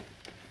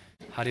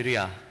哈利路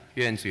亚！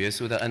愿主耶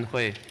稣的恩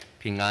惠、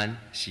平安、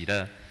喜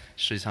乐，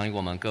时常与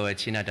我们各位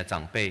亲爱的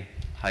长辈，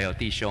还有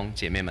弟兄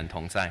姐妹们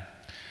同在。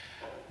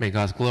May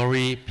God's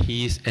glory,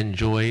 peace, and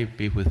joy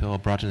be with all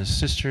brothers and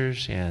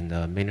sisters and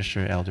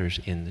minister elders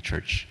in the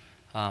church.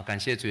 感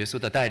谢主耶稣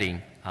的带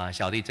领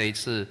小弟这一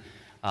次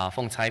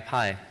奉差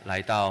派来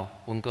到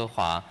温哥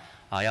华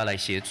要来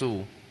协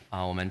助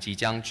我们即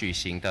将举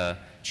行的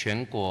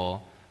全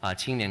国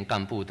青年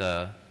干部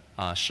的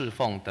侍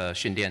奉的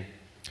训练。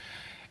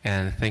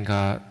And thank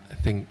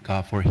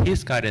God for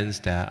His guidance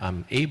that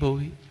I'm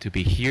able to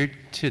be here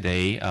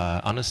today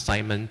on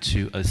assignment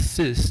to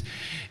assist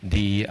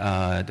the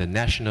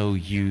national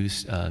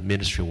youth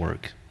ministry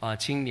work.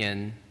 青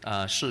年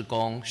事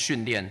工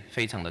训练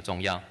非常的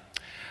重要。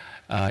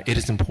It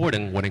is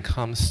important when it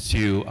comes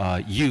to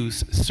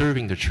youth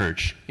serving the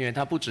church. 因为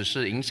它不只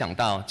是影响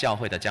到教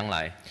会的将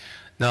来。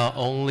Not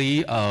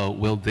only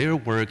will their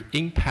work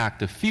impact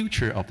the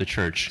future of the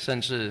church,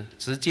 甚至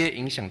直接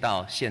影响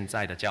到现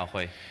在的教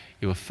会。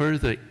It will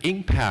further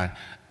impact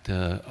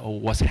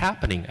what's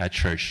happening at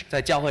church.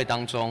 在教会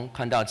当中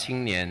看到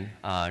青年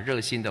热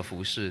心的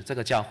服事，这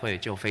个教会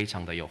就非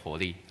常的有活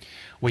力。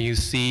When you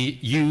see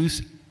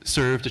youth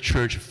serve the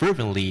church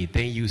fervently,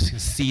 then you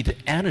see the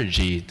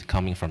energy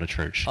coming from the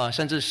church.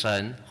 甚至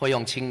神会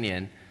用青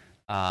年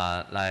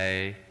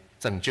来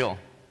拯救。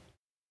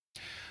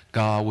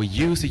God will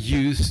use the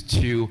youth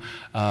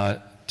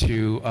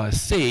to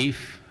save.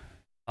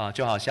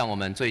 就好像我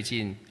们最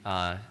近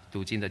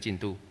读经的进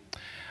度。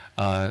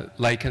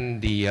Like in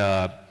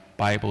the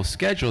Bible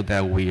schedule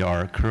that we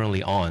are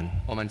currently on.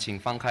 我们请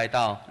翻开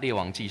到列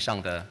王记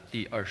上的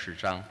第20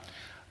章。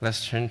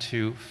Let's turn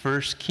to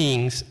 1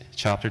 Kings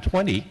chapter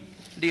 20.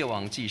 列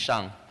王记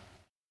上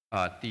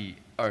第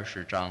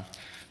20章。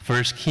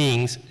1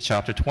 Kings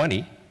chapter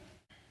 20.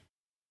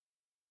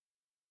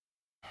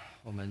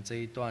 我们这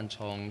一段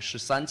从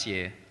13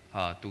节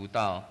读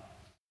到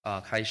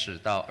开始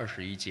到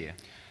21节。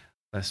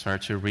Let's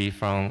start to read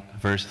from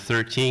verse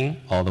 13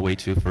 all the way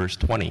to verse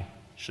 20.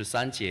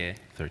 13节。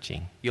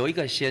13. 有一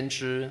个先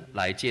知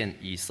来见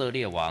以色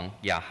列王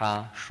亚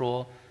哈，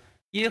说：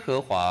耶和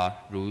华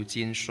如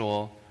今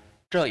说，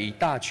这一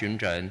大群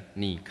人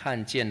你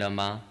看见了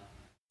吗？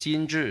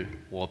今日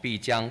我必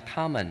将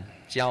他们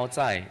交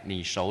在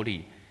你手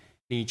里，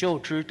你就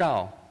知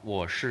道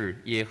我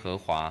是耶和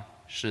华。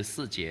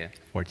14节。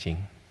14.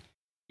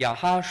 亚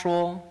哈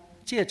说：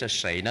借着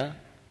谁呢？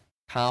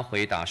他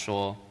回答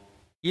说：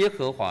耶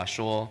和华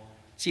说，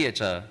借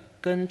着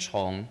跟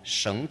从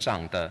省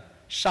长的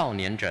少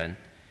年人。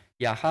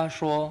亚哈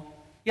说：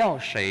要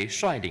谁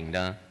率领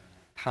呢？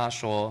他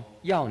说：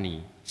要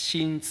你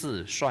亲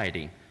自率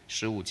领。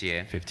15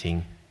节。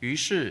15. 于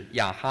是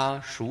亚哈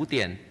数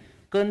点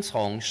跟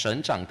从省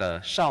长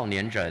的少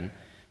年人，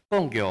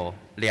共有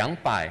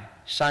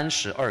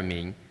232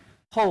名。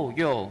后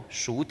又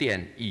数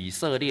点以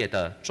色列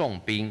的重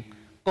兵，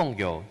共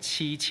有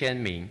7000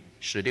名。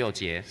16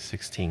节。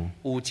16.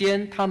 午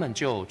间，他们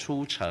就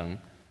出城，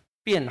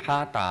便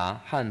哈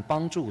达和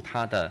帮助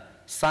他的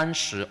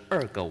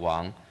32个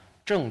王，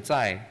正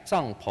在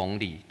帐篷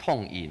里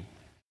痛饮。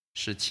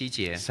17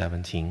节。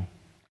17.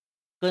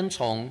 跟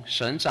从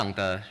省长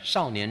的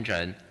少年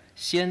人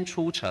先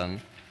出城，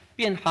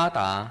便哈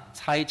达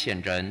差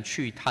遣人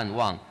去探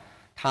望，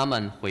他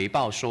们回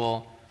报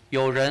说，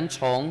有人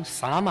从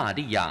撒玛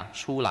利亚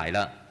出来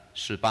了。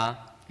18。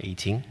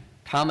18.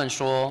 他们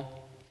说，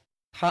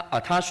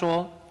他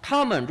说，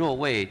他们若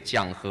为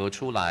讲和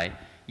出来，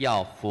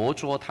要活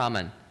捉他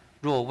们；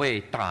若为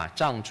打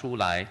仗出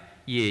来，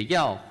也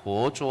要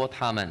活捉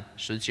他们。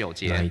19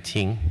节。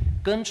19.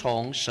 跟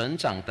从省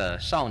长的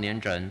少年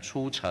人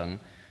出城，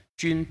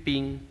军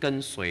兵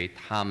跟随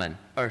他们。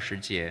20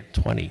节。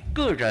20.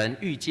 个人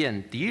遇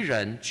见敌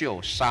人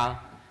就杀，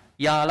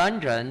亚兰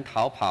人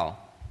逃跑，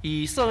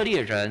以色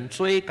列人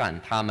追赶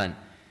他们。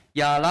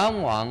亚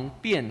兰王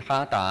便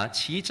哈达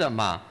骑着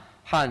马，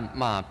和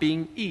马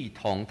兵一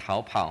同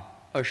逃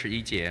跑。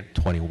21节。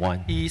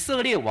21. 以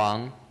色列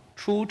王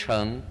出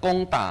城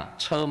攻打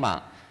车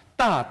马，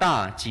大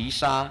大击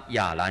杀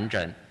亚兰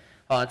人。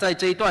在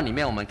这一段里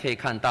面，我们可以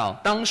看到，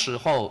当时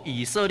候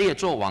以色列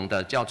做王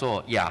的叫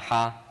做亚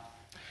哈。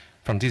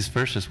From these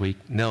verses, we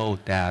know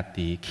that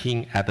the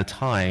king at the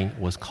time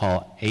was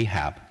called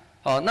Ahab.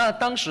 那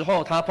当时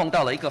候他碰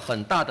到了一个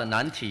很大的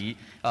难题，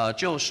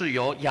就是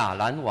由亚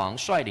兰王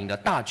率领的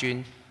大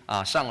军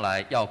上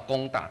来要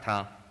攻打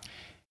他。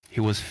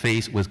He was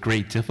faced with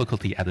great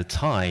difficulty at the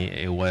time.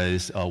 It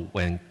was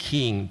when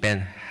King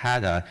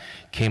Ben-Hadad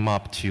came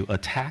up to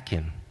attack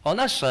him.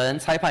 那神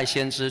差派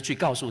先知去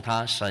告诉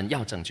他，神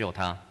要拯救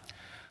他。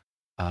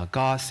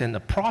God sent a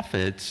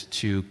prophet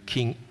to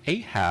King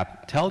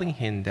Ahab, telling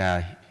him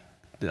that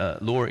the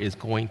Lord is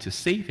going to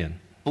save him.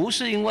 不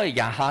是因为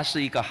亚哈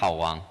是一个好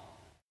王，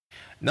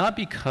 Not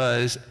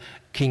because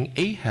King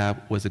Ahab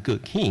was a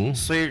good king,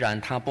 虽然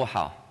他不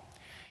好，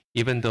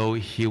 even though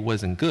he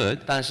wasn't good,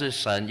 但是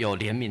神有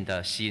怜悯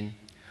的心，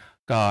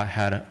 God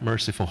had a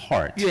merciful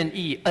heart. 愿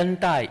意恩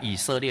待以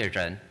色列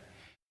人。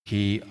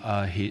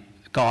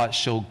God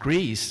showed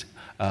grace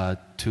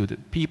to the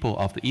people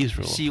of the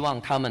Israel, 希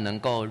望他们能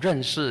够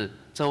认识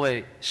这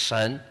位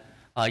神，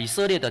以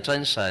色列的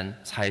真神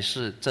才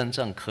是真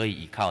正可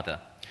以依靠的。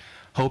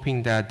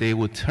hoping that they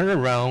would turn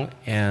around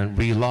and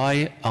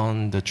rely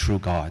on the true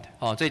God.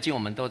 最近我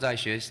们都在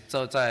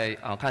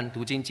看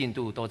读经进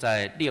度，都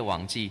在列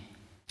王记。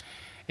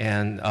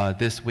And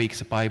this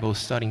week's Bible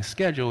studying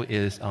schedule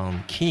is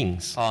on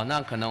Kings.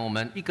 那可能我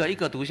们一个一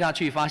个读下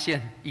去，发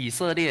现以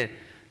色列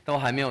都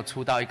还没有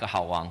出到一个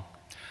好王。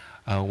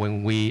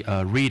When we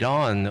read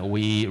on,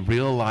 we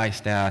realize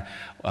that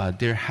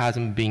there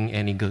hasn't been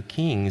any good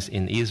kings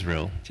in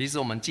Israel. 其实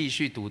我们继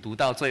续读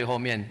到最后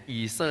面，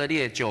以色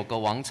列9个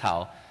王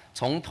朝，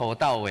从头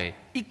到尾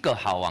一个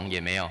好王也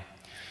没有。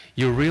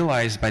You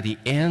realize by the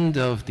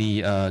end of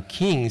the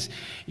kings,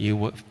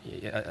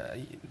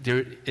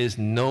 there is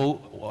no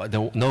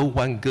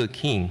one good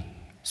king.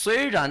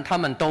 虽然他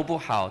们都不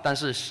好，但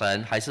是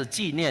神还是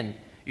纪念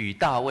与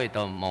大卫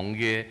的盟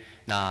约，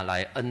那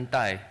来恩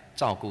待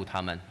照顾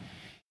他们。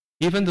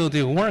Even though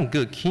they weren't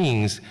good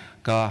kings,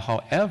 God,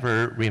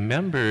 however,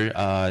 remembered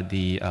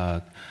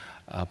the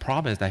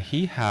promise that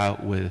He had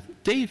with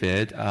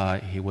David.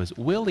 He was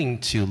willing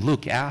to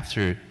look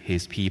after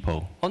His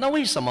people. 那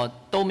为什么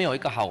都没有一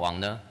个好王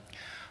呢？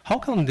 How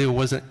come there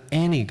wasn't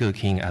any good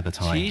king at the 其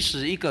time?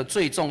 实一个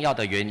最重要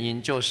的原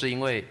因，就是因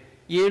为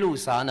耶路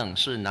撒冷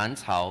是南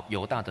朝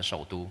犹大的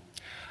首都。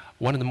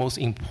One of the most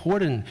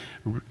important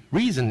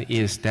reason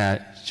is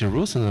that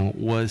Jerusalem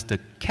was the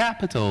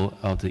capital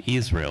of the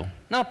Israel.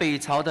 那北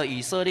朝的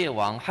以色列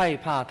王害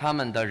怕他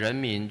们的人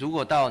民如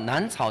果到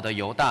南朝的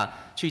犹大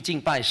去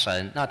敬拜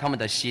神，那他们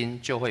的心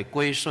就会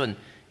归顺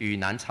于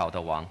南朝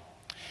的王。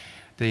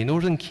The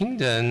northern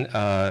kingdom,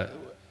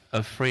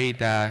 afraid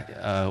that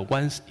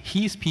once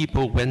his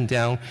people went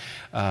down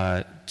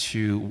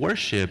to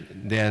worship,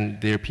 then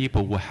their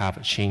people would have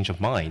a change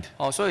of mind.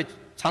 所以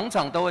常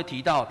常都会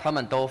提到他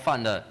们都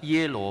犯了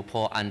耶罗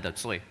波安的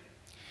罪。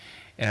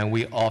And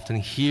we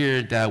often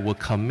hear that we'll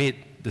commit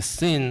the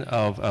sin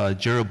of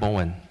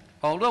Jeroboam.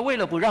 那为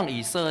了不让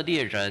以色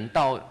列人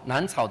到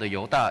南朝的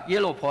犹大，耶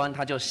罗波安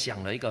他就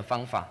想了一个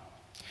方法。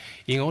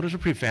In order to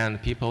prevent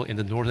people in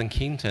the northern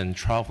kingdom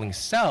traveling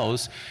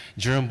south,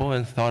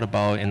 Jeroboam thought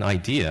about an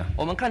idea.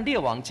 我们看列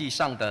王记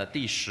上的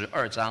第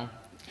12章，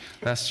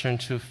 Let's turn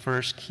to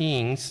 1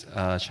 Kings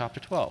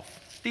chapter 12,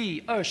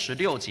 第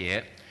26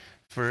节。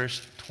 verse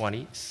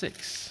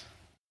 26.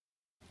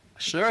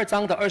 12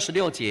章的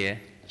26节，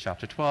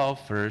 Chapter 12,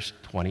 verse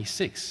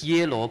 26.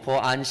 耶罗波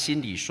安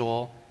心里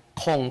说：“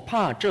恐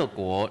怕这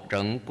国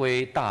仍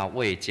归大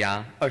卫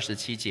家。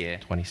”27节，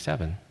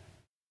 27.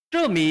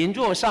 这民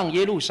若上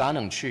耶路撒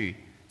冷去，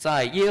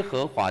在耶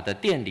和华的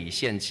殿里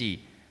献祭，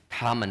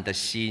他们的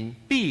心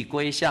必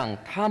归向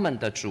他们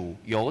的主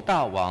犹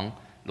大王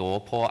罗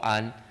波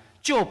安，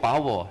就把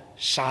我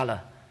杀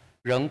了，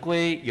仍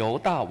归犹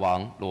大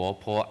王罗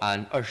波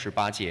安。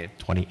28节，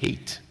 28.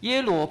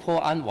 耶罗波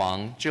安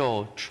王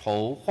就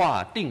筹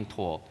划定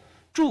妥，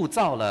铸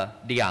造了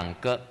2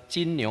个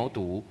金牛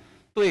犊，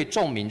对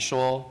众民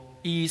说：“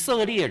以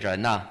色列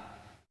人啊，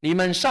你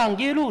们上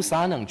耶路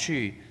撒冷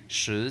去，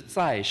实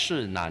在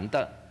是难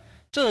的。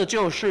这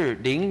就是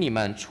领你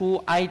们出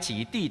埃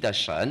及地的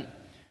神。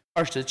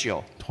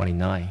”29，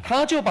 29.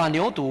 他就把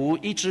牛犊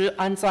一只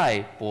安在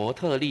伯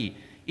特利，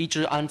一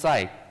只安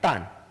在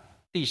但。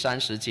第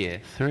30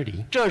节，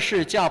 30. 这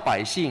是叫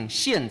百姓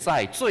陷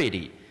在罪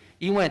里，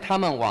因为他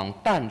们往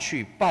但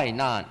去拜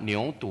那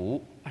牛犊。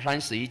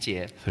31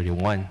节，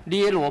 31.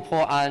 耶罗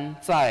波安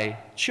在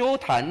丘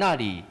坛那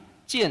里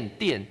建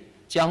殿，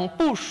将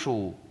不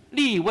属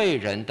利未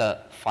人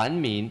的凡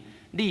民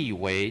立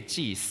为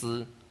祭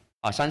司。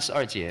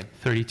32节，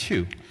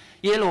 32.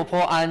 耶罗波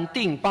安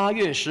定8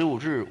月15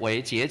日为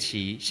节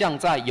期，像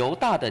在犹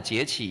大的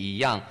节期一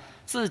样，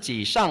自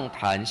己上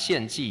坛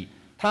献祭。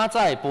他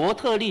在伯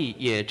特利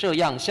也这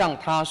样向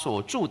他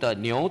所铸的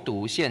牛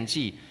犊献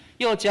祭，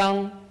又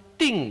将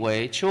定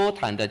为丘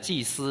坛的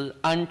祭司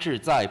安置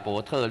在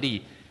伯特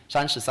利。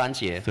33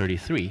节，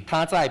 33.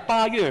 他在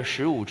8月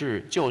15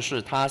日，就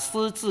是他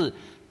私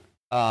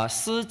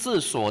自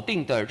所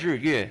定的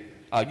月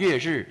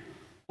日，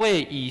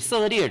为以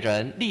色列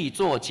人立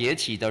作节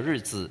期的日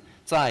子，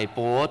在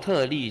伯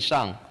特利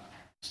上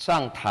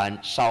坛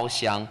烧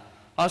香。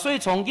所以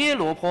从耶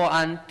罗波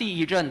安第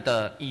一任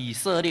的以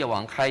色列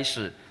王开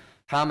始，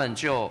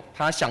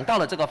他想到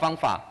了这个方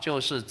法，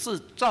就是制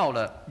造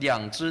了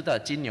2只的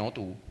金牛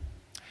犊。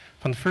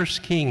From the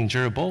first king,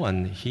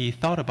 Jeroboam, he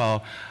thought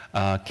about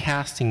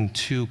casting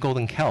 2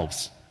 golden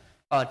calves.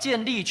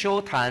 建立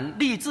丘坛，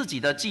立自己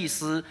的祭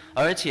司，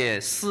而且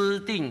私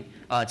定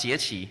节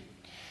期。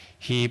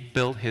He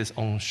built his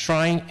own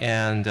shrine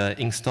and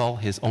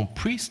installed his own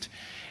priest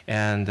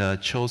and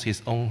chose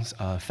his own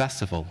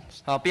festivals.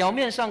 表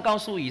面上告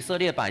诉以色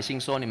列百姓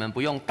说，你们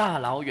不用大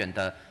老远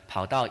的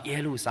跑到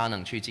耶路撒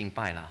冷去敬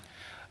拜了。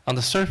On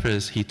the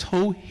surface, he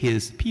told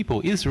his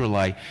people,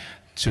 Israelite,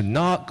 to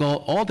not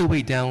go all the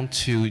way down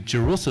to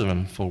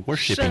Jerusalem for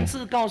甚 worshiping.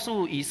 至告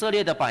诉以色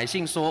列的百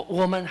姓说，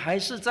我们还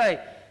是在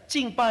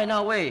敬拜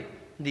那位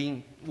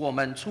领我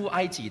们出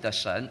埃及的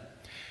神。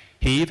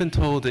He even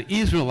told the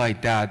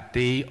Israelites that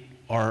they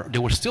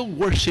were still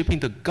worshiping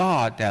the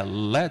God that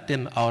led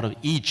them out of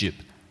Egypt.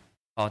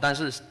 但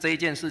是这一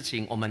件事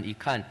情我们一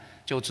看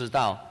就知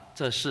道，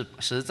这是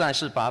实在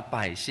是把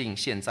百姓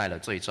陷在了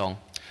罪中。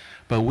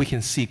But we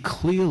can see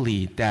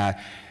clearly that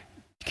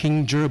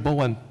King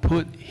Jeroboam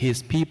put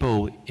his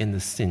people in the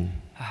sin.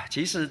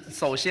 其实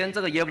首先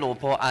这个耶罗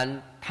波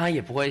安他也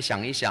不会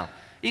想一想，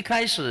一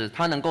开始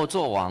他能够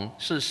做王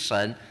是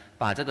神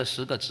把这个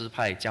10个支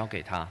派交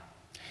给他。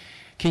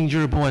King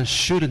Jeroboam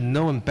should have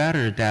known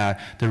better that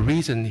the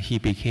reason he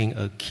became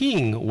a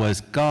king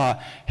was God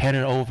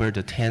handed over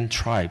the 10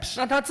 tribes.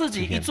 那他自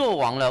己一做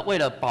王了，为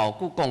了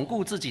巩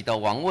固自己的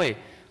王位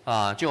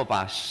就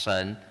把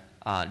神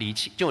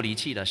离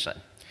弃了神。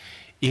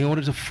In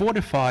order to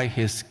fortify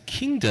his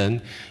kingdom,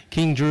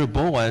 King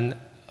Jeroboam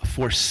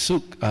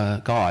forsook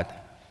God.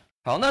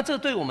 好，那这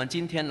对我们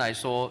今天来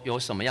说有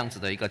什么样子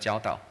的一个教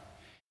导？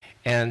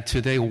 And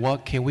today,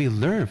 what can we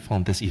learn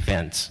from this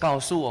event? 告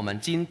诉我们，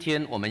今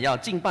天我们要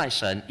敬拜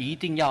神，一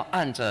定要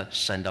按着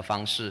神的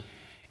方式。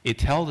It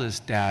tells us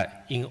that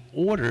in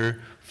order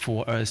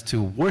for us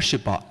to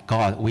worship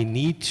God, we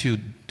need to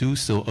do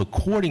so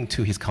according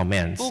to His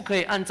commands. 不可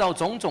以按照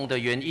种种的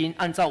原因，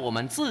按照我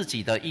们自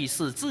己的意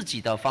思、自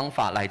己的方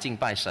法来敬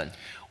拜神。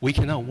We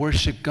cannot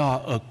worship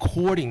God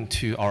according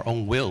to our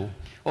own will.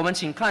 我们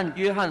请看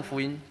约翰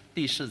福音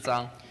第4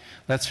章。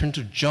Let's turn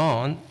to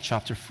John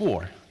chapter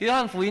 4. 约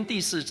翰福音第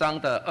4章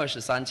的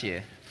23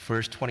节。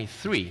Verse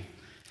 23.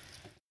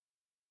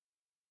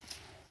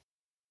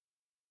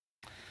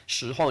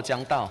 时候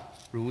将到，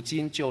如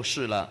今就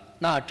是了。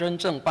那真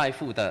正拜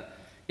父的，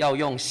要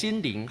用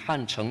心灵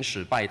和诚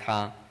实拜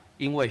他，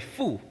因为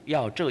父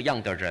要这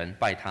样的人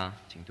拜他。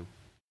请读。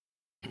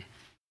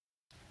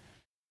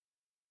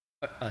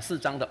4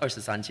章的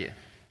23节。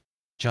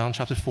John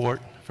chapter 4,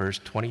 verse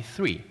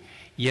 23.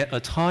 Yet a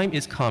time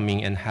is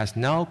coming and has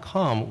now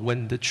come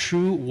when the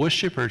true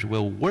worshippers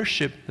will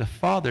worship the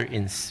Father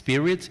in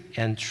spirit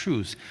and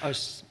truth.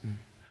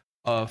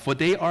 For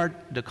they are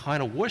the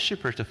kind of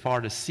worshippers the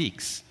Father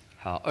seeks.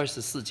 好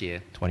，24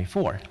节。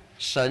24.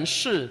 神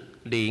是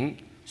灵，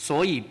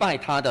所以拜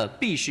他的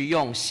必须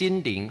用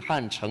心灵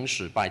和诚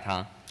实拜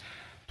他。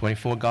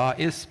24. God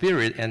is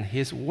spirit, and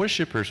His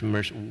worshippers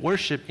must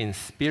worship in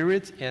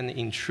spirit and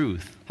in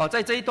truth. 好，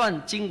在这一段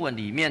经文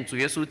里面，主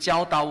耶稣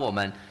教导我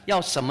们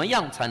要什么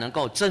样才能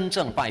够真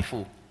正拜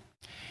父。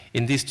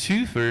In these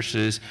 2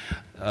 verses,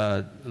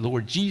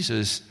 Lord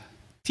Jesus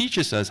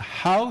teaches us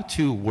how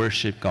to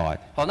worship God.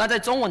 好，那在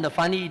中文的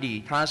翻译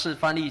里，它是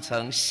翻译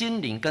成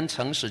心灵跟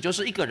诚实，就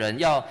是一个人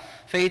要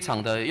非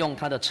常的用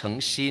他的诚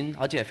心，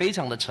而且非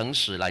常的诚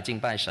实来敬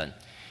拜神。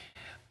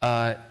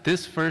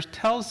This verse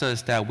tells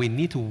us that we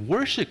need to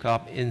worship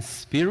God in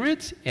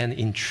spirit and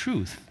in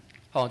truth.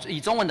 好，以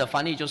中文的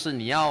翻译就是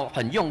你要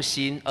很用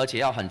心，而且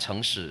要很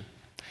诚实。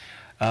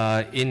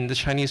In the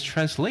Chinese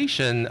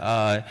translation,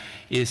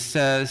 it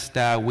says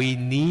that we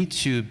need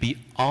to be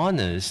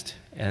honest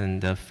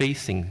and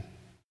facing.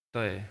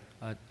 对，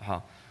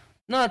好，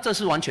那这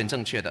是完全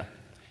正确的。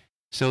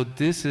So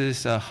this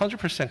is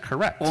 100%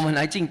 correct. 我们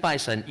来敬拜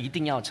神，一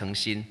定要诚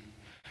心，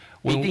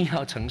一定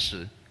要诚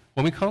实。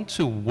When we come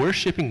to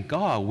worshiping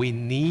God, we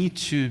need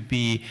to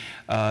be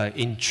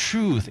in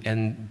truth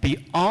and be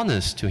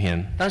honest to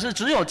Him. 但是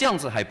只有这样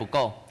子还不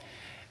够。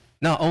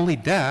Not only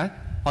that,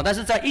 好，但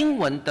是在英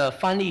文的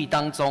翻译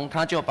当中，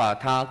他就把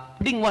它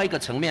另外一个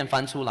层面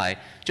翻出来，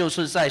就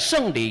是在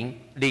圣灵，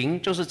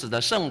灵就是指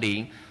的圣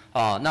灵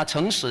那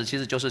诚实其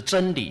实就是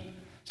真理，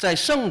在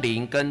圣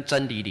灵跟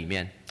真理里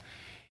面。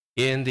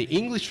in the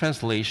English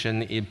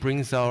translation, it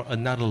brings out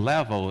another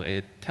level.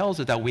 It tells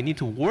us that we need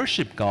to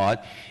worship God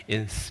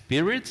in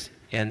spirit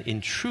and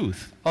in truth.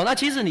 好，那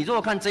其实你如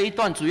果看这一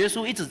段，主耶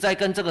稣一直在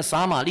跟这个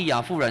撒玛利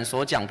亚妇人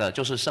所讲的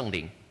就是圣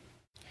灵，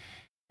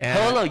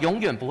喝了永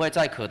远不会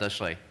再渴的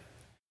水。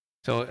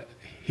So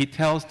he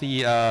tells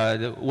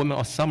the woman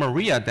of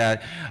Samaria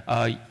that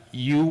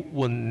you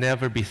will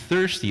never be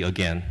thirsty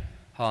again.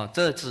 好，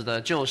这指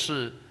的就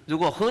是如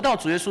果喝到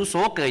主耶稣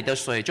所给的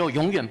水，就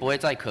永远不会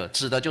再渴，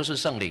指的就是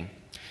圣灵。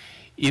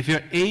If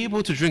you're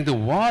able to drink the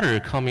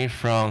water coming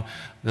from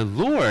the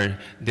Lord,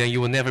 then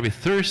you will never be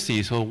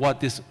thirsty. So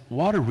what this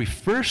water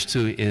refers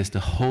to is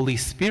the Holy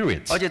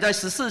Spirit. 而且在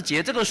14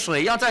节，这个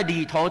水要在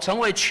里头成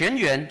为泉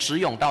源，直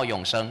涌到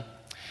永生。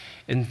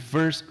In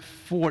verse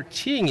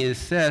 14, it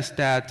says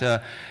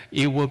that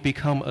it will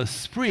become a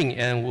spring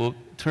and will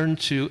turn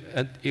to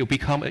it will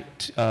become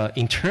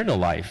eternal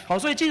life. 好，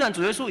所以既然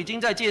主耶稣已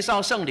经在介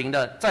绍圣灵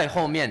的，在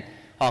后面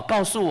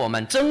告诉我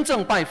们，真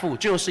正拜父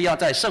就是要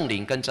在圣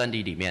灵跟真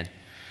理里面。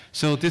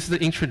So this is the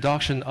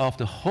introduction of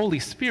the Holy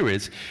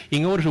Spirit.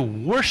 In order to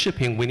worship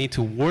Him, we need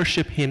to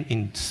worship Him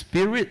in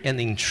spirit and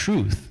in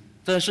truth.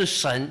 这是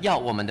神要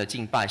我们的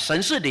敬拜，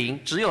神是灵，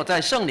只有在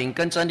圣灵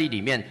跟真理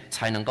里面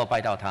才能够拜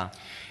到他。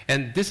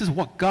And this is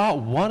what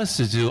God wants us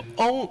to do,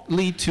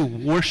 only to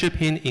worship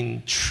Him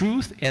in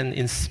truth and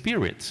in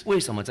spirit. 为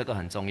什么这个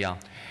很重要？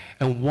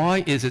 And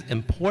why is it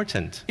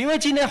important? 因为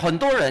今天很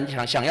多人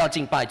想要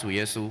敬拜主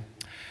耶稣，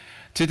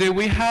 Today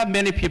we have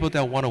many people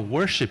that want to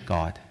worship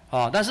God.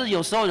 但是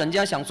有时候人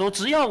家想说，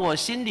只要我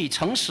心里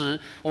诚实，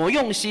我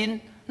用心，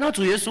那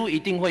主耶稣一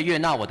定会悦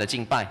纳我的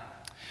敬拜。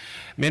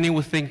Many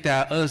would think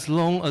that as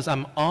long as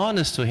I'm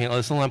honest to Him,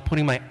 as long as I'm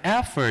putting my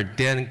effort,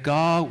 then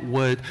God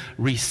would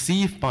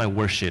receive my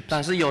worship.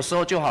 但是有时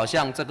候就好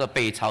像这个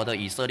北朝的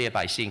以色列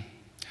百姓，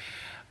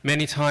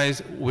 Many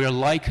times we are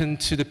likened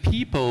to the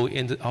people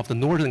of the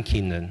northern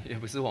kingdom. 也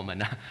不是我们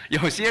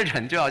有些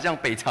人就好像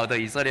北朝的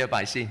以色列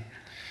百姓。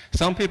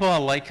Some people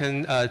are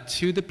likened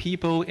to the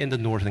people in the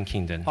northern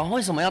kingdom.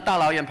 为什么要大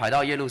老远排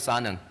到耶路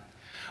撒冷？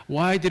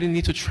 Why did it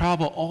need to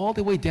travel all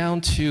the way down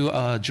to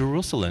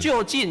Jerusalem?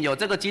 就近有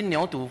这个金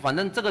牛犊，反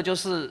正这个就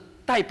是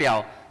代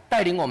表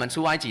带领我们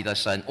出埃及的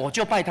神，我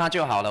就拜他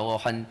就好了。我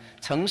很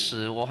诚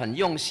实，我很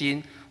用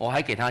心，我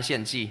还给他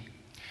献祭。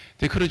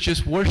 They could have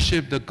just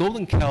worshipped the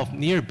golden calf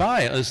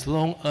nearby as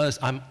long as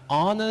I'm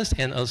honest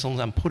and as long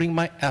as I'm putting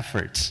my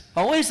efforts.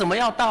 为什么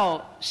要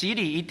到洗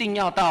礼一定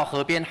要到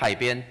河边海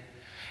边？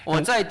我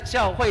在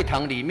教会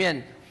堂里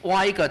面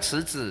挖一个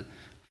池子，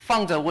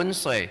放着温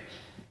水，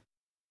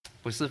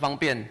不是方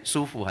便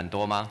舒服很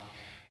多吗？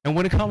 And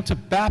when it comes to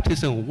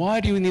baptism, why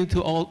do you need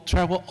to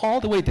travel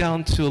all the way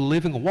down to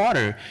living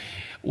water?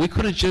 We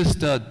could have just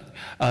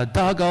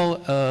dug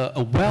out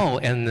a well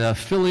and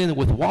fill in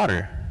with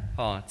water.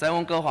 在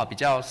温哥华比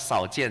较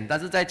少见，但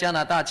是在加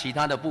拿大其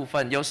他的部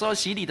分，有时候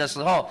洗礼的时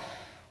候，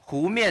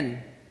湖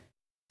面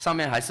上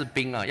面还是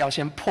冰要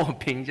先破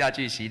冰下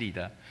去洗礼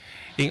的。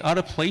 In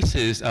other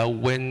places,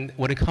 when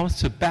it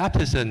comes to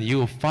baptism, you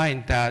will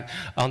find that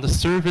on the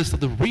surface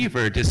of the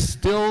river, there's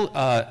still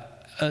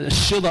a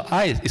shield of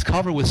ice. It's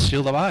covered with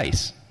shield of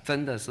ice.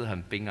 真的是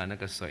很冰那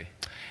个水。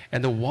 And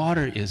the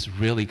water is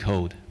really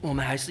cold. 我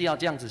们还是要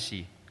这样子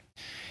洗。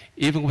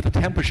 Even with the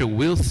temperature,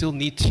 we'll still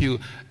need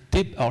to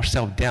dip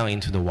ourselves down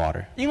into the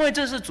water. 因为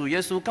这是主耶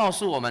稣告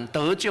诉我们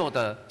得救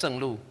的正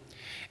路。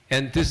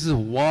 And this is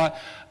what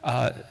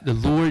the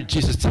Lord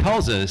Jesus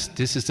tells us.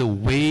 This is the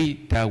way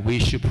that we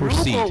should 如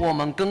proceed. 果我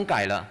们更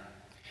改了，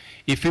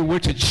 If we were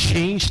to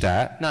change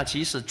that, 那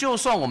其实就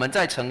算我们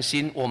再诚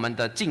心，我们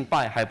的敬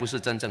拜还不是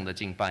真正的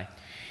敬拜。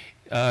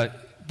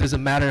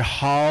 doesn't matter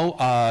how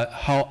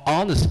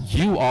honest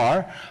you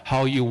are,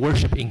 how you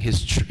worship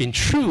in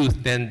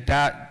truth, then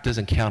that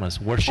doesn't count as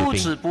不 worshiping.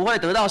 止不会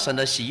得到神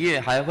的喜悦，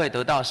还会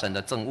得到神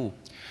的憎恶。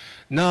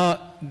 Now,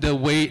 the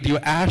way your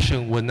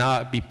action would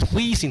not be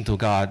pleasing to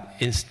God.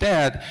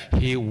 Instead,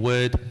 He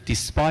would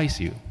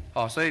despise you.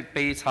 所以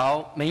北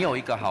朝没有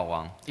一个好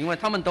王，因为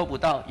他们都不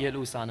到耶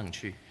路撒冷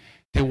去。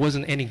 There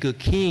wasn't any good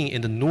king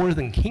in the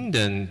northern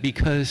kingdom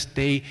because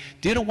they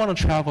didn't want to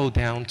travel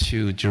down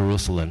to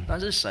Jerusalem. 但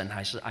是神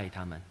还是爱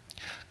他们。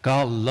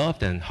 God loved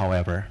them,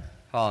 however.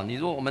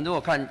 我们如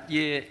果看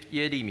耶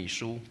利米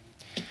书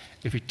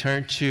If we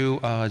turn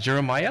to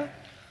Jeremiah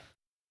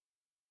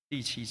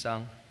第7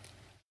章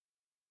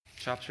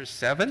chapter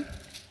 7,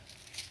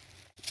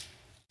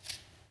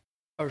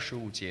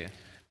 25节，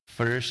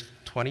 verse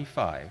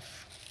 25.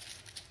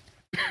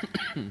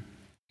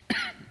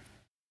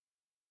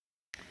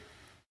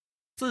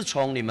 自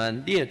从你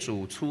们列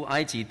祖出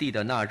埃及地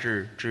的那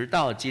日，直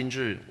到今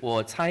日，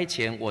我差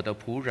遣我的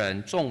仆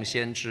人众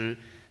先知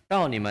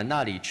到你们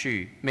那里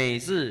去，每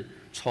日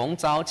从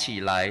早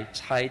起来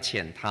差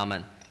遣他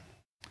们。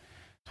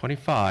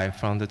 25.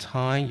 From the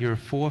time your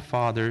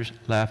forefathers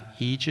left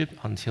Egypt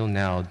until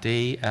now,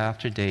 day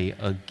after day,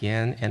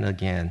 again and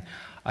again,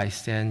 I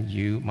send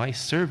you my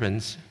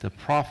servants, the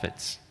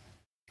prophets.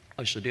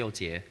 26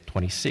节，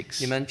你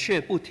26. 们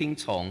却不听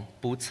从，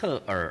不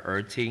侧耳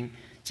而听，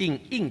竟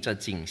应着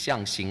景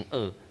象行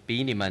恶，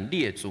比你们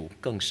列祖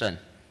更甚。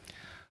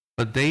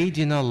 But they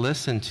did not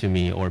listen to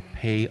me or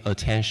pay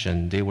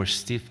attention. They were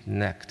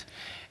stiff-necked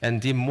and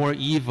did more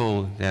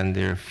evil than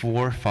their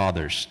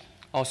forefathers.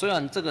 虽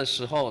然这个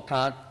时候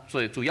他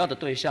最主要的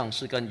对象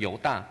是跟犹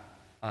大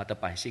的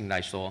百姓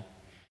来说，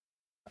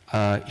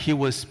 He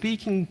was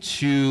speaking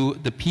to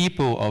the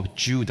people of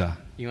Judah.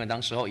 因为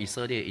当时候以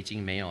色列已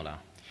经没有了。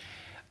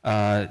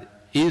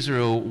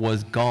 Israel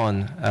was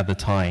gone at the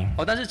time.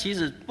 但是其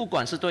实不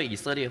管是对以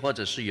色列或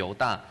者是犹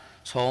大，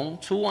从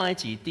出埃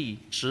及地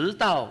直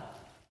到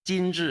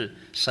今日，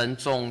神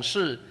总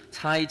是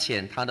差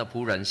遣他的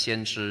仆人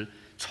先知，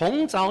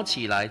从早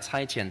起来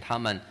差遣他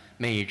们，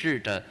每日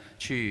的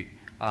去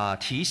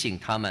提醒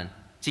他们、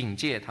警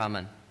戒他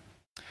们。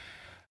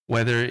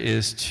 Whether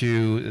it is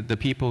to the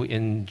people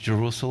in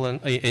Jerusalem,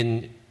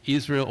 in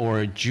Israel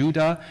or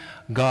Judah,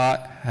 God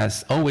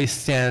has always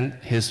sent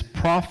His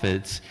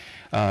prophets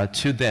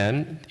to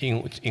them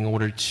in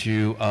order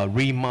to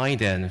remind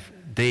them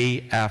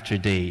day after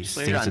day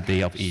since the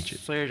day of Egypt.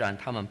 虽然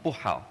他们不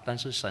好，但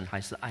是神还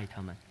是爱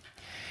他们。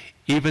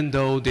 Even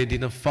though they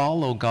didn't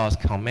follow God's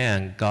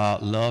command,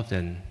 God loved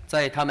them.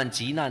 在他们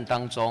急难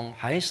当中，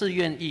还是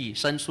愿意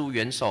伸出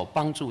援手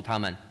帮助他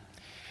们。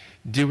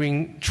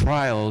 During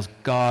trials,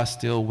 God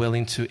still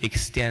willing to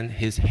extend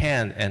His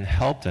hand and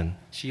help them.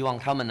 希望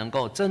他们能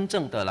够真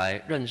正的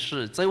来认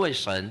识这位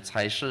神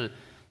才是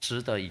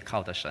值得依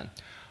靠的神。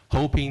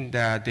hoping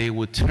that they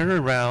would turn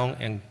around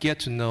and get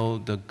to know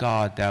the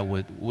God that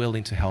would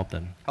willing to help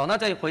them. 好，那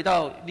再回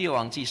到列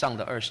王记上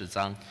的20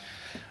章，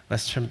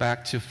 Let's turn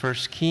back to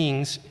 1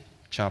 Kings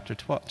chapter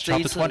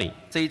 20.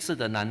 这一次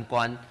的难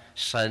关，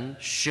神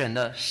选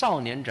了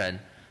少年人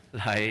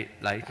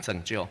来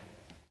拯救。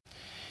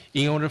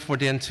In order for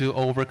them to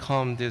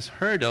overcome this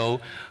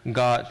hurdle,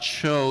 God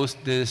chose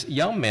this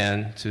young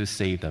man to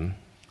save them.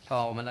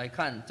 好，我们来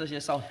看这些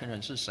少年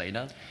人是谁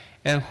呢？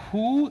 And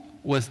who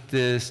was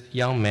this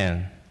young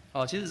man?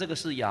 哦，其实这个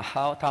是亚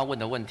哈他问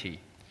的问题。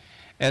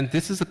 And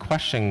this is a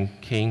question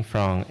came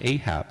from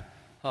Ahab.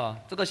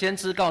 这个先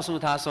知告诉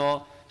他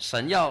说，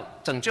神要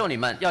拯救你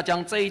们，要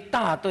将这一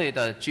大队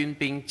的军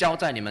兵交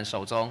在你们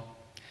手中。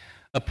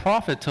 A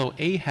prophet told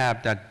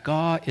Ahab that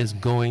God is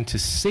going to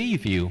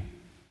save you.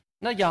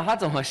 那亚哈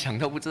怎么想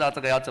都不知道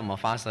这个要怎么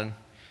发生，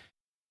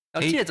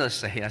要借着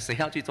谁啊？谁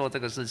要去做这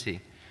个事情？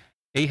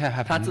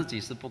 Ahab 他自己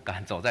是不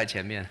敢走在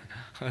前面，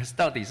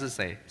到底是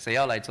谁？谁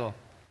要来做？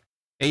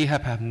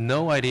 Ahab had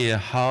no idea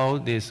how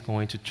this is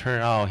going to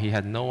turn out. He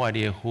had no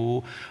idea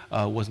who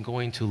was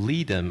going to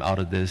lead them out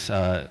of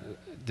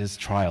these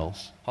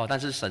trials. 好，但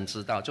是神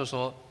知道，就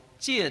说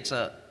借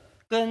着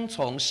跟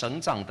从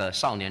省长的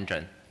少年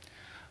人，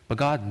 But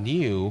God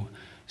knew,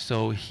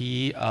 so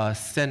he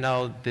sent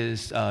out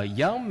this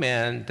young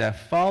man that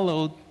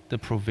followed the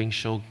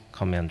provincial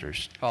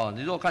commanders. 哦，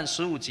你如果看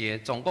15节，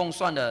总共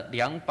算了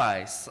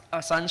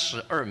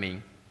232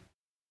名。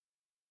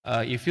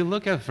 If you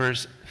look at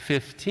verse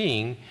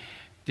 15,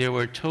 there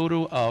were a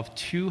total of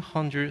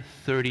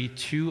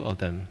 232 of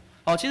them.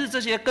 哦，其实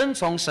这些跟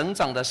从省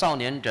长的少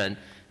年人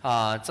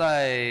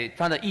在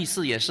他的意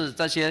思也是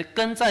这些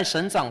跟在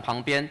省长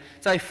旁边，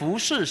在服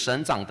侍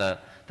省长的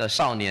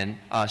少年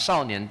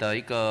的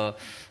一个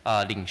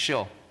领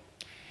袖。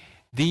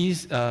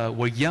 These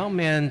were young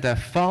men that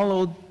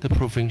followed the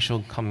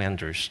provincial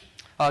commanders.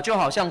 就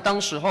好像当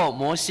时候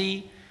摩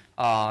西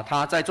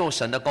他在做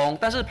神的工，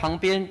但是旁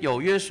边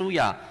有约书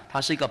亚，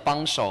他是一个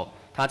帮手，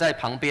他在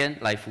旁边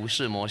来服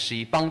侍摩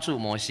西，帮助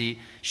摩西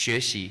学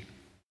习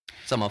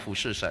怎么服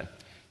侍神。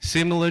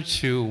 Similar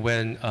to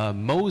when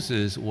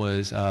Moses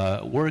was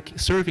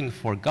serving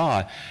for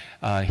God,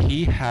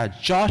 he had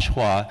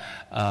Joshua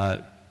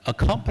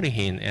accompanying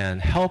him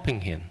and helping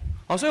him.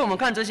 所以我们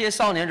看这些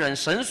少年人，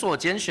神所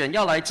拣选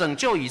要来拯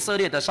救以色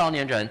列的少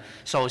年人，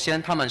首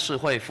先他们是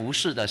会服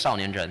侍的少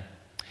年人。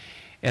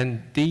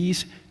 And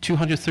these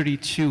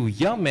 232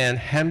 young men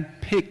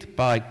handpicked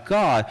by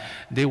God,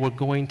 they were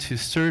going to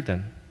serve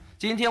them.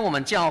 今天我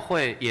们教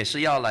会也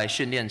是要来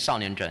训练少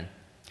年人。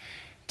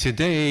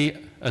 Today,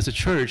 as a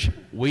church,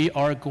 we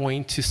are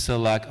going to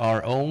select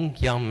our own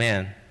young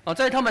men.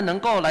 在他们能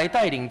够来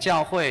带领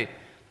教会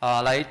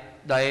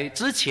来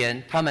之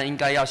前，他们应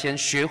该要先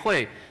学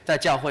会在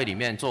教会里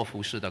面做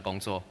服侍的工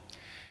作。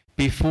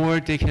 Before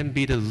they can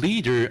be the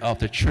leader of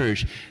the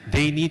church,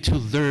 they need to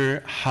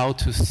learn how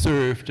to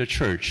serve the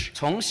church.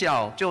 从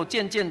小就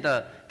渐渐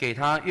的给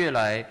他越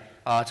来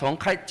从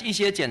开一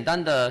些简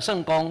单的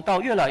圣工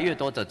到越来越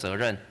多的责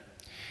任。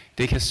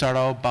 They can start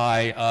out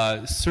by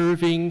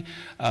serving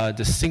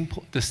the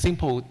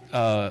simple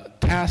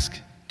task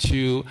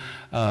to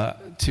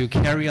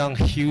carry on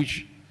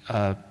huge,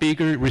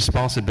 bigger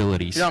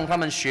responsibilities. 让他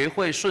们学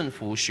会顺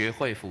服，学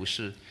会服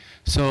侍。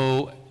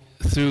 So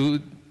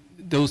through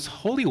those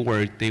holy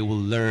work, they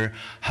will learn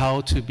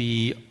how to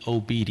be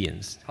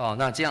obedient.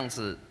 那这样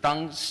子，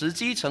当时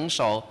机成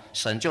熟，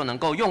神就能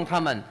够用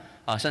他们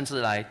甚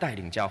至来带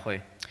领教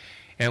会。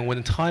 And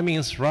when the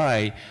timing is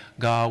right,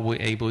 God will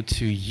be able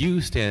to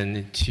use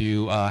them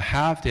to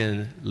have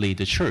them lead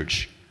the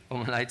church. 我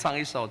们来唱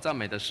一首赞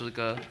美的诗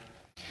歌。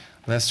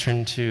 Let's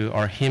turn to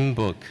our hymn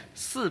book.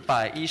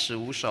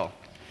 415首。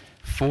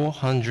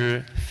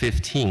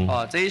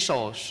 415. 这一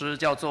首诗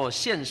叫做《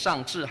献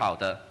上至好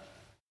的》。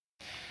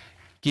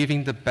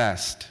 Giving the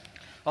best.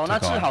 那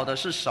至好的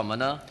是什么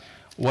呢？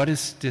 What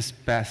is this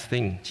best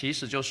thing? 其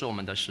实就是我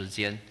们的时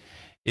间。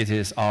 It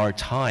is our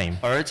time.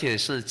 而且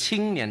是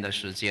青年的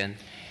时间。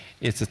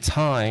 It's the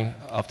time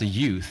of the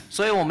youth.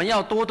 所以我们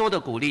要多多的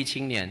鼓励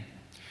青年。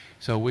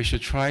 So we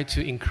should try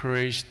to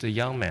encourage the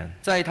young men.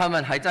 在他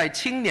们还在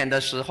青年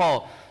的时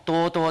候，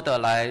多多的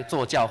来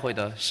做教会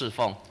的侍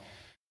奉。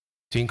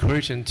 To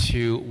encourage them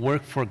to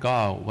work for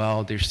God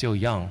while they're still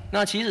young.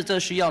 那其实这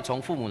需要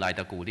从父母来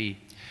的鼓励。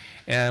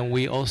 And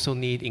we also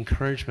need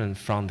encouragement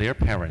from their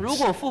parents. 如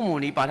果父母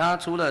你把他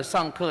除了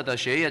上课的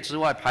学业之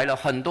外，排了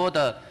很多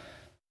的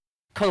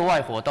课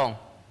外活动，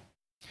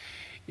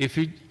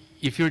 If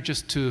you're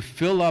just to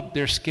fill up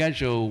their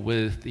schedule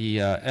with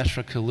the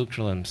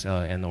extracurriculums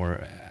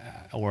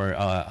or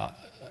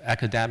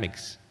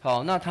academics,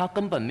 那他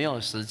根本没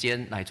有时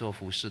间来做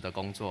服侍的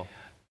工作。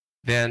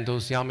 then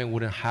those young men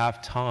wouldn't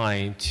have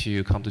time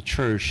to come to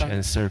church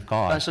and serve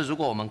但 God. 是如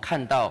果我们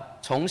看到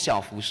从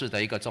小服侍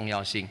的一个重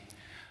要性，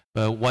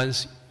 But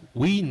once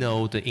we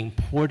know the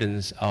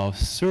importance of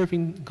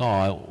serving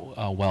God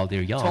while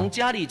they're 从 young,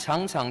 家里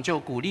常常就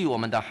鼓励我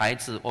们的孩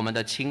子、我们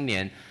的青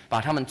年，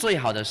把他们最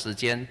好的时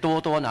间多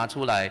多拿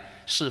出来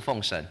侍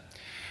奉神。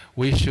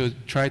We should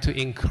try to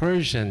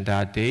encourage them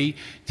that they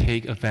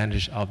take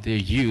advantage of their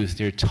youth,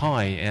 their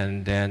time,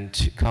 and then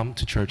to come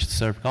to church to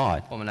serve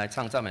God. 我们来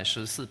唱赞美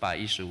诗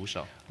415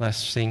首。Let's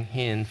sing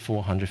hymn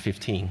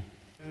 415.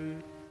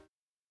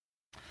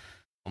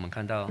 我们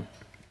看到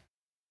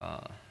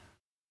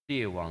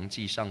列王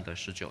记上的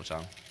19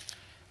章。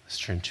Let's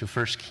turn to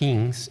 1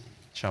 Kings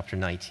chapter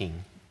 19,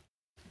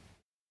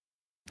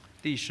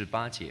 第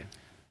18节。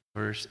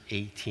 verse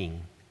 18.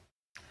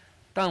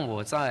 但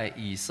我在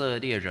以色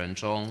列人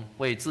中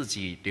为自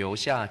己留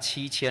下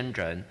7000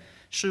人，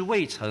是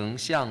未曾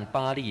向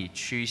巴力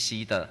屈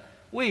膝的，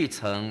未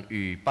曾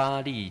与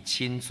巴力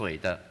亲嘴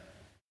的。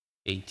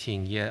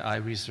18. Yet I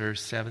reserve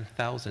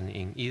 7,000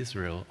 in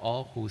Israel,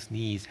 all whose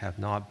knees have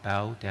not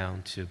bowed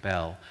down to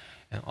Baal,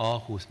 and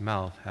all whose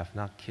mouth have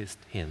not kissed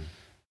him.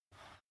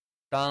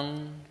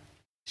 当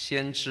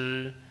先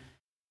知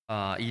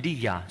以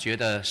利亚觉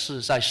得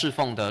是在侍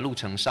奉的路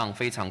程上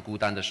非常孤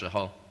单的时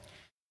候，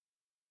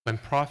 When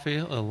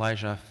prophet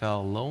Elijah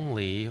felt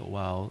lonely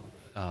while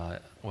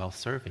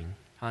serving,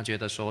 他觉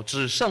得说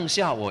只剩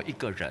下我一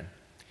个人。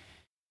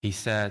 he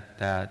said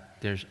that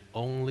there's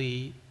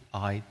only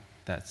I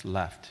that's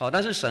left.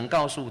 但是神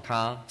告诉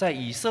他，在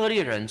以色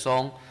列人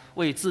中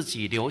为自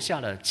己留下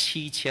了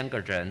7000个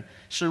人，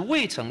是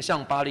未曾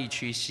向巴力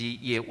屈膝，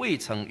也未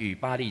曾与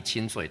巴力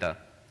亲嘴的。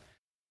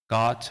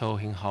 God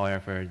told him,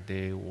 however,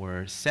 there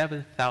were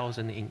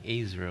 7,000 in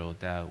Israel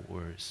that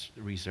were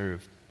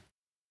reserved.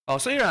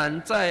 虽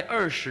然在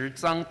20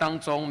章当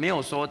中没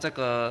有说这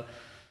个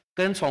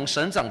跟从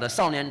神长的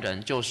少年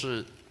人就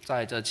是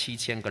在这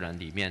7000个人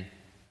里面。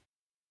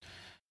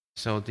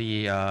 So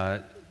the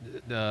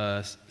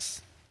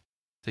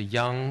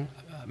young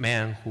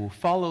man who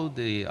followed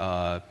the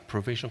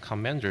provincial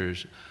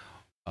commanders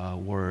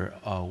were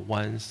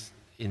once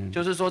in.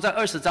 就是说，在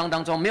20章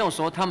当中没有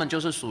说他们就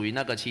是属于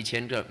那个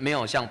7000个没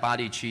有向巴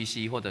力屈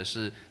膝或者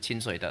是亲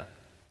嘴的。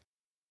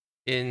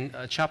 In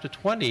chapter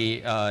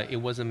 20, it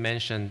wasn't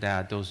mentioned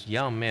that those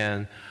young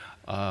men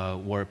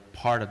were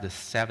part of the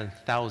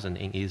 7,000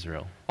 in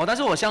Israel. 但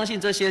是我相信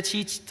这些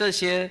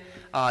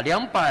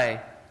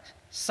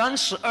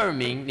232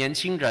名年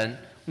轻人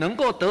能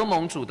够得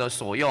蒙主的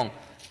所用，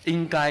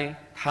应该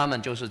他们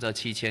就是这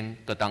7000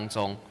个当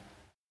中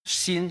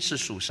心是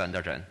属神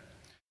的人。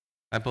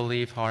 I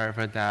believe,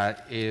 however,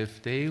 that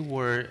if they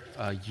were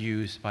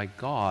used by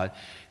God,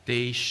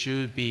 they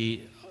should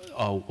be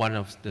one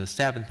of the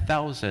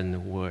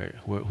 7,000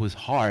 whose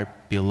heart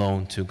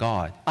belonged to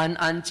God. 安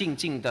安静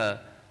静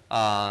的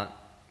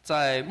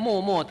在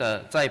默默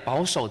的在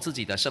保守自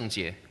己的圣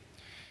洁。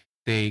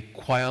 They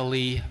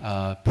quietly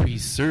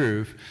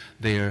preserve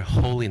their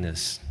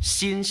holiness.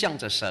 心向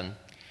着神。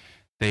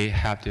 They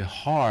have their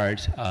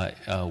heart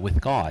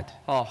with God.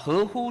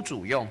 合乎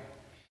主用。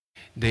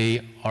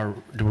 They are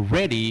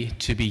ready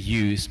to be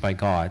used by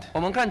God. 我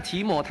们看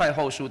提摩太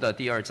后书的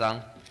第2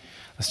章。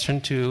 Let's turn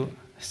to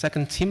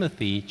 2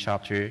 Timothy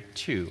chapter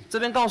 2. 这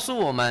边告诉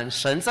我们，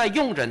神在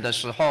用人的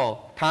时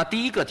候，他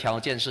第一个条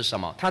件是什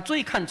么？他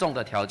最看重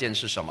的条件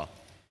是什么？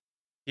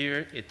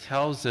 Here it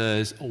tells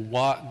us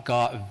what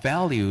God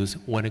values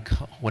when it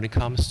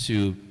comes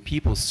to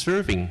people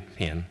serving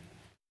Him.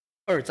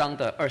 2章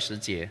的20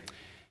节。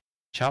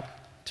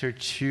 Chapter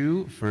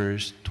 2,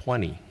 verse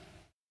 20.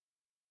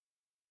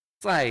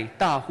 在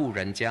大户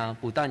人家，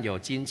不但有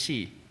金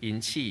器、银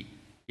器，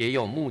也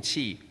有木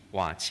器、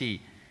瓦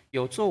器，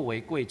有作为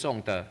贵重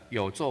的，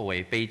有作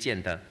为卑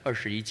贱的。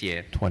21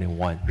节。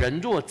 21. 人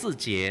若自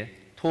洁，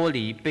脱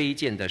离卑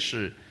贱的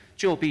事，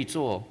就必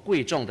做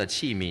贵重的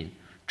器皿，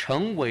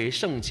成为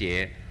圣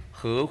洁，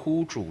合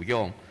乎主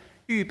用，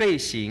预备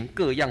行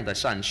各样的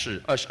善事。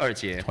22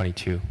节。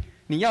 22.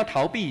 你要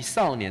逃避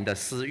少年的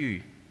私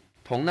欲，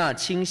同那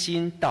清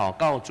心祷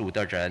告主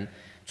的人，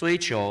追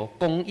求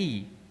公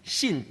义、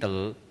信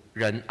德、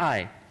仁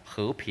爱、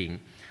和平。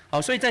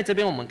所以在这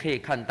边我们可以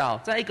看到，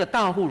在一个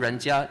大户人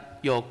家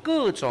有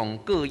各种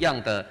各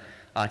样的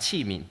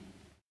器皿。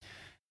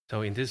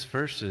 So in these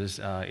verses,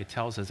 it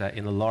tells us that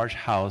in a large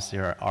house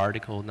there are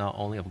articles not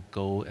only of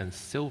gold and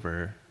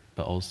silver,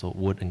 but also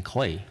wood and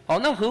clay.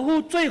 那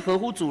最合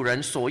乎主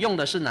人所用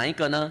的是哪一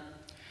个呢？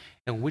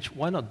 And which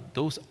one of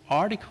those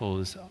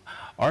articles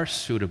are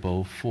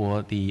suitable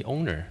for the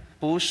owner?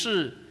 不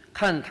是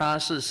看它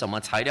是什么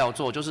材料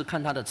做，就是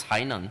看它的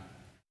才能。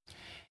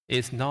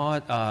 It's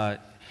not.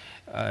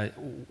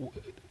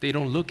 They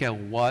don't look at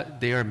what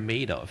they are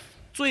made of.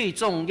 最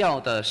重要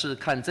的是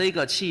看这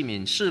个器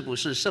皿是不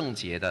是圣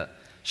洁的，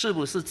是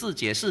不是自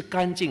洁，是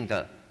干净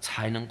的，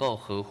才能够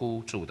合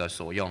乎主的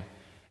所用。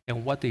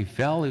 And what they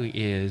value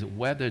is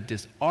whether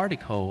this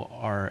article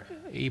are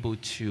able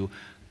to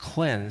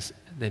cleanse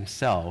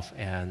themselves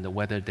and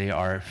whether they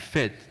are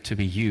fit to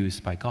be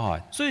used by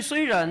God. 所以，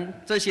虽然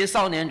这些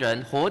少年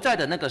人活在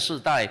的那个时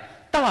代，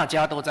大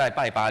家都在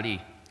拜巴力，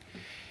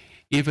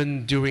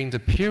 Even during the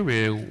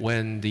period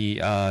when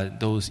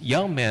those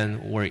young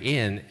men were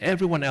in,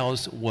 everyone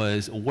else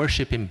was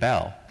worshiping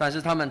Baal. 但是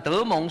他们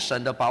得蒙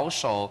神的保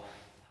守，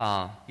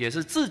也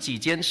是自己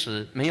坚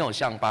持，没有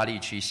向巴力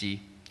屈膝。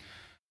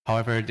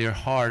However, their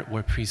heart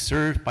were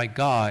preserved by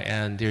God,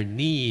 and their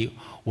knee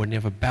were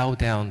never bowed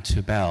down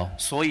to Baal.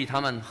 所以他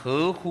们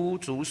合乎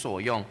主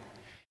所用。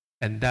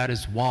 And that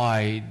is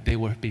why they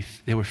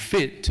were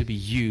fit to be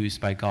used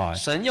by God.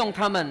 神用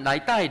他们来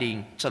带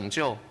领拯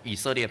救以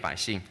色列百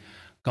姓。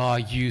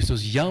 God used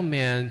those young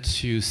men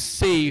to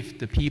save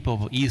the people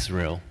of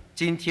Israel.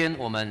 今天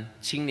我们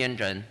青年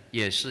人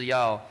也是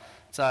要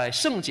在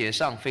圣洁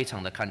上非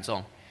常的看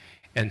重。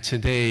 And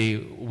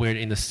today we're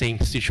in the same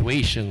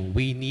situation.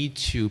 We need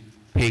to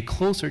pay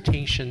closer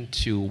attention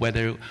to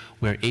whether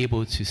we're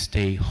able to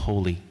stay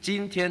holy.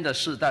 今天的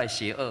世代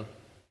邪恶，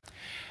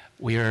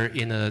 We are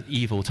in an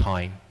evil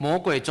time. 魔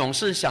鬼总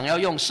是想要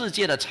用世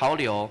界的潮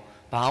流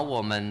把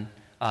我们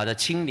的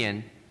青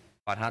年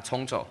把它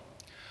冲走。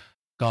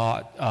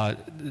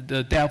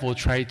 The devil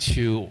tried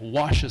to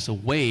wash us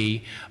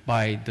away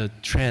by the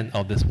trend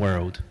of this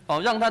world,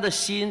 让他的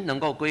心能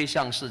够归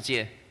向世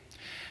界，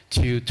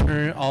 to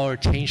turn our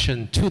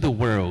attention to the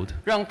world,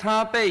 让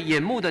他被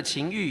眼目的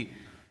情欲、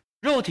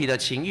肉体的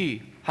情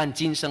欲和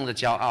今生的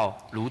骄傲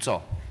掳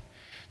走。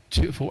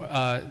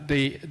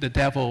 the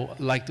devil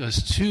liked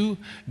us to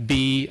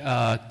be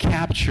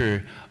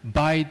captured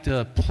by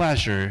the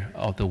pleasure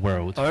of the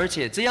world. 而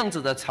且这样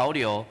子的潮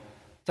流，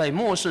在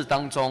末世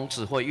当中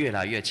只会越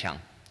来越强。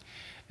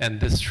 And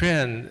this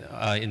trend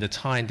in the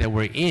time that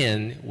we're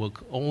in will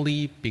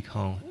only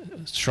become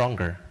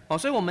stronger.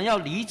 所以我们要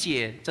理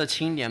解这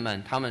青年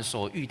们他们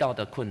所遇到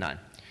的困难。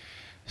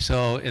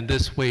 So in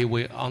this way,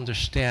 we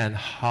understand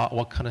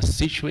what kind of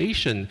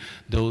situation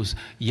those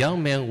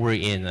young men were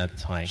in at the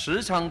time.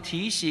 时常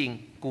提醒、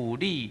鼓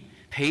励、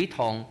陪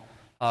同，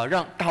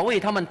为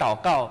他们祷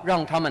告，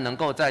让他们能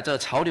够在这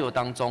潮流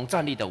当中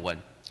站立得稳。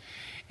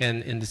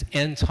 And in this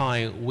end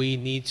time, we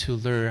need to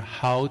learn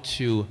how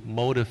to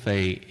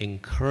motivate,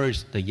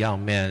 encourage the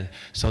young men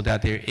so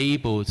that they're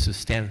able to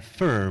stand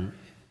firm,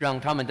 让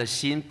他们的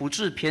心不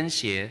致偏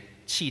斜，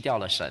弃掉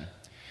了神。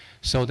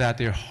 so that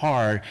their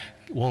heart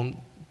won't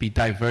be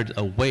diverted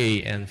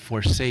away and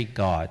forsake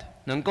God,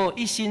 能够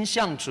一心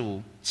向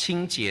主，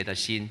清洁的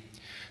心。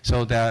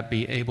 so that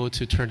be able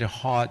to turn their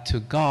heart to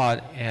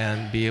God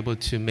and be able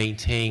to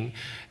maintain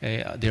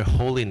their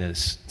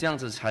holiness. 这样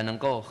子才能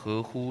够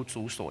合乎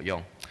主所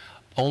用。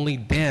 Only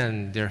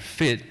then they're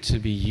fit to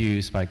be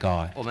used by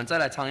God. 我们再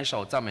来唱一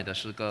首赞美的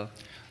诗歌，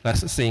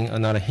 Let's sing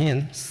another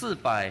hymn,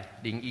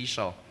 401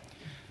首。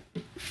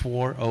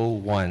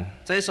 401.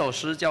 这一首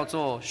诗叫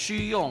做《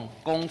须用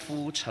功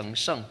夫成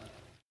圣》。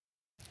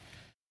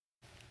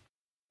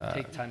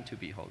Take time to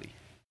be holy。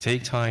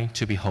 Take time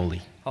to be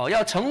holy.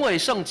 要成为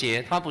圣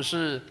洁，它不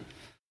是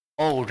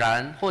偶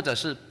然或者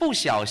是不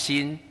小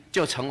心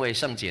就成为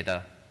圣洁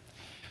的，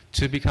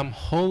 To become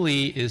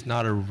holy is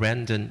not a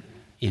random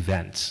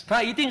event.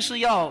 它一定是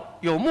要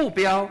有目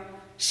标、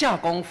下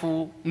功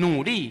夫、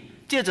努力，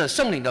借着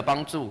圣灵的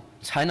帮助，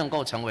才能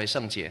够成为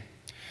圣洁。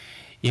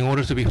 In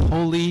order to be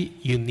holy,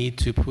 you need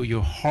to put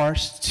your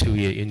hearts to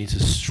it. You need to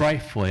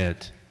strive for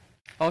it.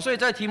 所以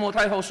在提摩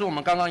太后书，我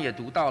们刚刚也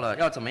读到了，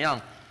要怎么样？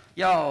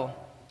要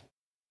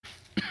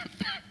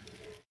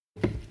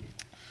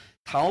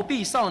逃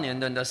避少年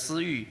人的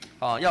私欲，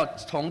要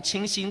同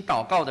倾心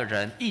祷告的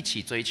人一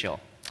起追求。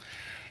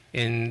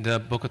 In the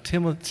book of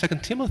 2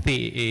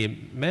 Timothy,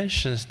 it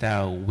mentions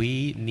that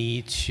we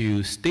need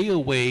to stay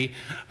away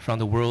from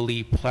the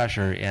worldly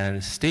pleasure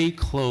and stay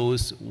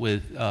close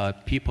with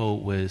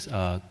people with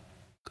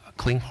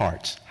clean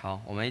hearts.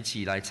 好，我们一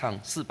起来唱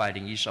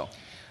401首。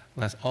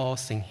 Let's all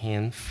sing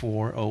hymn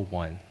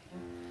 401.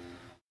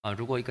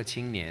 如果一个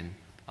青年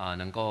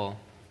能够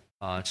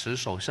持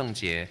守圣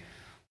洁，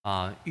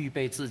预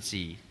备自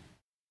己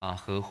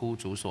合乎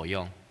主所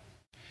用。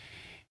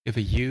 If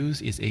a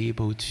youth is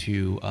able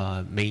to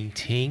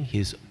maintain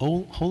his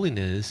own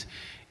holiness,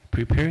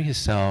 preparing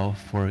himself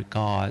for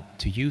God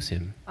to use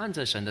him, 按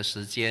着神的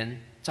时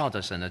间，照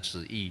着神的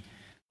旨意，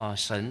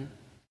神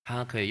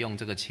他可以用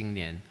这个青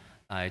年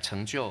来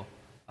成就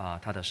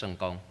他的圣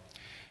工。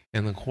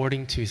 and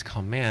according to his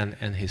command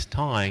and his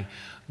time,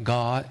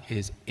 God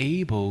is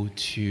able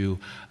to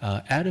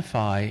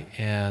edify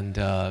and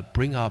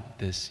bring up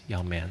this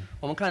young man.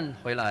 我们看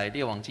回来《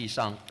列王纪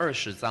上》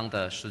20章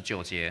的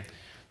19节。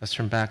 Let's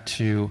turn back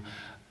to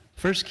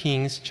 1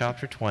 Kings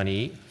chapter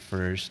 20,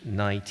 verse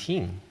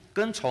 19.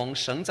 跟从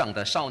省长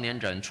的少年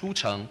人出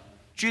城，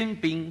军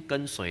兵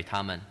跟随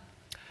他们。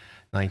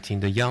 19.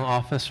 The young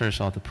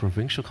officers of the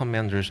provincial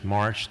commanders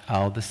marched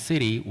out the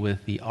city with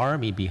the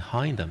army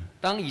behind them.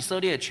 当以色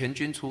列全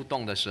军出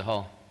动的时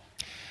候，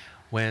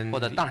 When 或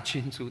者大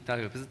军出，当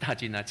然不是大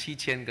军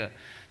7000个，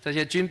这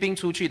些军兵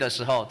出去的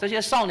时候，这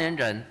些少年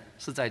人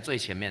是在最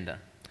前面的。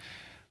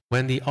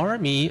 When the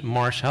army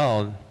marched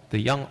out, the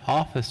young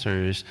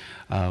officers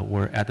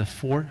were at the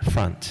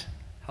forefront,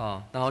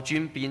 然后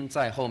军兵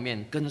在后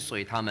面跟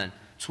随他们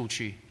出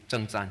去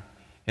征战。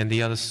 and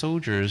the other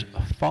soldiers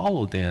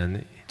followed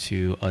them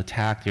to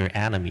attack their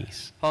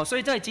enemies. 所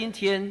以在今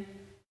天，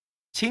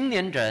青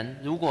年人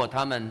如果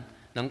他们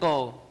能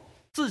够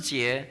自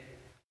洁、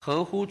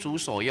合乎主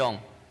所用，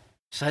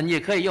神也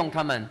可以用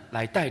他们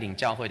来带领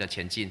教会的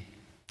前进。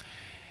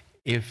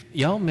If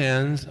young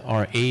men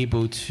are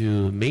able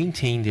to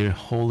maintain their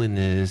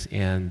holiness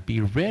and be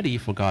ready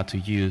for God to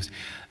use,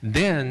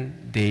 then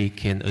they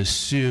can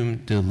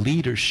assume the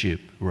leadership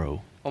role.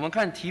 我们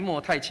看提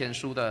摩太前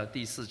书的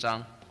第4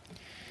章，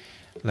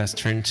 Let's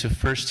turn to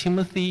 1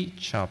 Timothy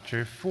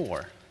chapter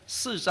 4,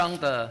 4章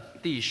的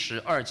第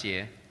12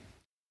节。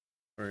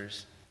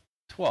 verse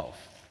 12.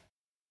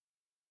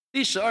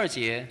 第12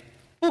节，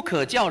不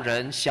可叫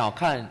人小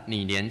看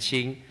你年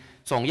轻，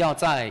总要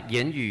在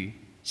言语、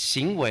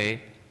行为、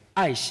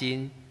爱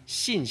心、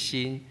信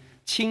心、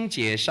清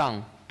洁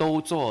上都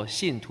做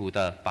信徒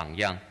的榜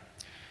样。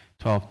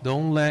 12.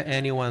 Don't let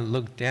anyone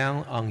look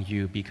down on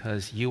you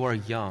because you are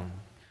young,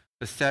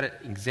 but set an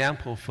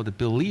example for the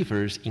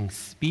believers in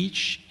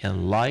speech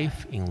and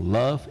life, in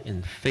love,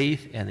 in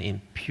faith, and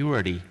in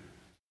purity.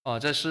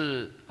 这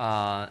是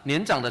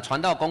年长的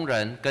传道工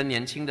人跟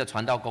年轻的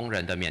传道工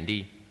人的勉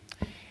励。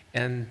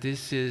 And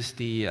this is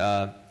the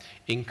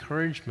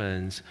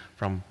encouragement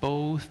from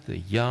both the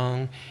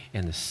young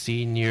and the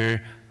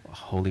senior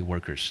holy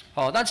workers.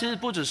 但其实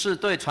不只是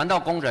对传道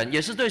工人，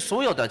也是对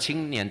所有的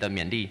青年的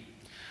勉励。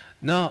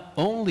 Not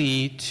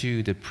only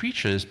to the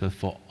preachers, but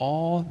for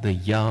all the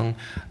young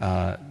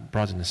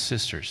brothers and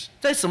sisters.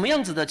 在什么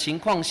样子的情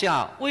况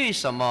下，为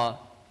什么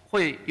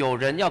会有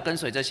人要跟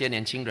随这些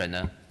年轻人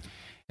呢？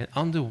 And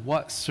under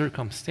what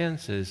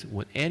circumstances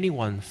would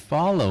anyone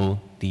follow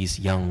these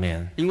young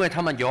men? 因为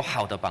他们有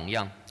好的榜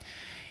样，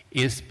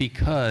 It's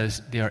because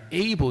they are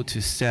able to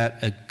set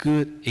a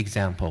good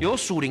example. 有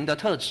属灵的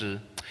特质，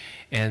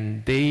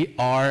 And they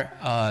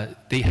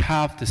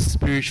have the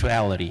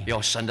spirituality.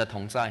 有神的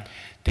同在。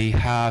 They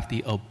have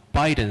the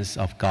abidance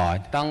of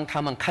God. 当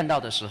他们看到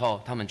的时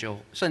候，他们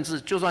甚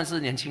至就算是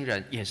年轻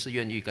人，也是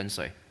愿意跟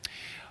随。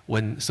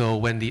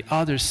 When the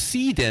others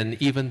see them,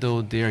 even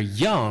though they're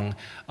young,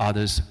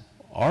 others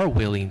are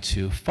willing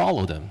to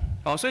follow them.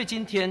 所以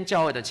今天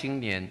教会的青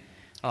年，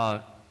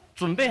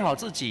准备好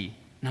自己，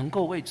能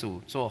够为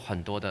主做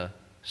很多的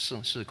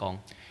事工。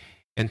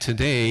 And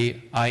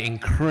today, I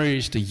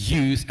encourage the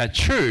youth at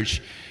church,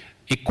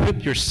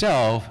 equip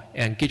yourself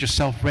and get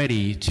yourself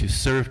ready to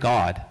serve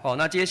God.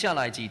 那接下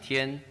来几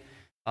天，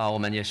我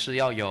们也是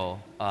要有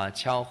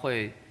教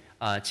会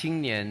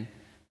青年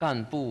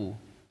干部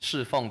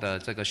侍奉的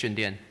这个训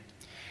练。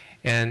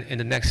 And in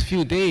the next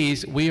few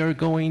days, we are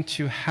going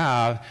to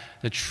have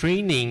the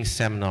training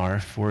seminar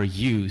for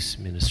youth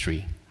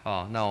ministry.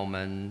 那我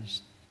们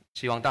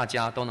希望大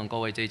家都能够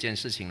为这件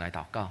事情来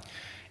祷告。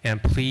 And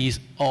please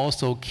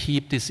also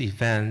keep this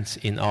event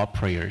in our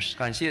prayers.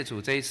 感谢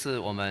主，这一次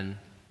我们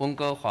温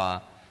哥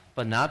华、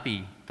本拿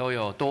比都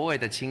有多位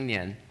的青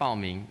年报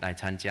名来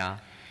参加，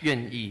愿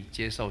意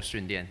接受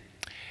训练。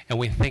 And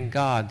we thank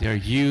God there are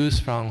youth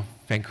from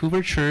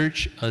Vancouver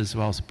Church as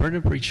well as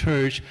Burnaby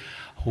Church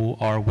who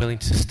are willing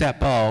to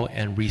step out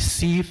and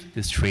receive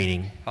this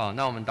training.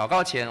 那我们祷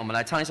告前，我们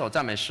来唱一首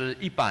赞美诗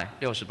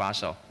168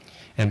首。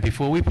 And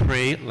before we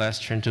pray, let's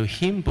turn to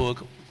hymn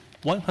book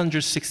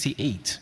 168.